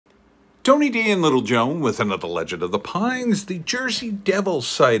Tony D and Little Joan with another Legend of the Pines, the Jersey Devil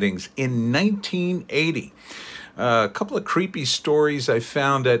sightings in 1980. A couple of creepy stories I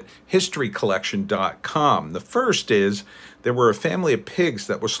found at historycollection.com. The first is there were a family of pigs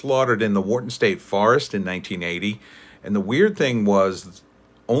that were slaughtered in the Wharton State Forest in 1980. And the weird thing was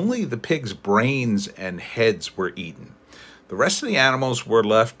only the pigs' brains and heads were eaten. The rest of the animals were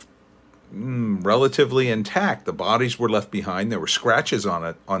left relatively intact. The bodies were left behind. There were scratches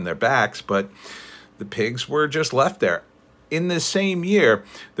on their backs, but the pigs were just left there. In the same year,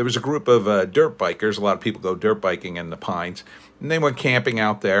 there was a group of dirt bikers. A lot of people go dirt biking in the Pines, and they went camping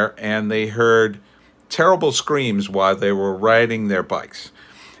out there, and they heard terrible screams while they were riding their bikes.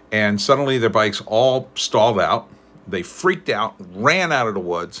 And suddenly their bikes all stalled out. They freaked out, ran out of the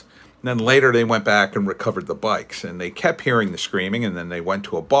woods. And then later they went back and recovered the bikes, and they kept hearing the screaming, and then they went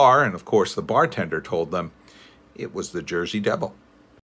to a bar, and of course the bartender told them it was the Jersey Devil.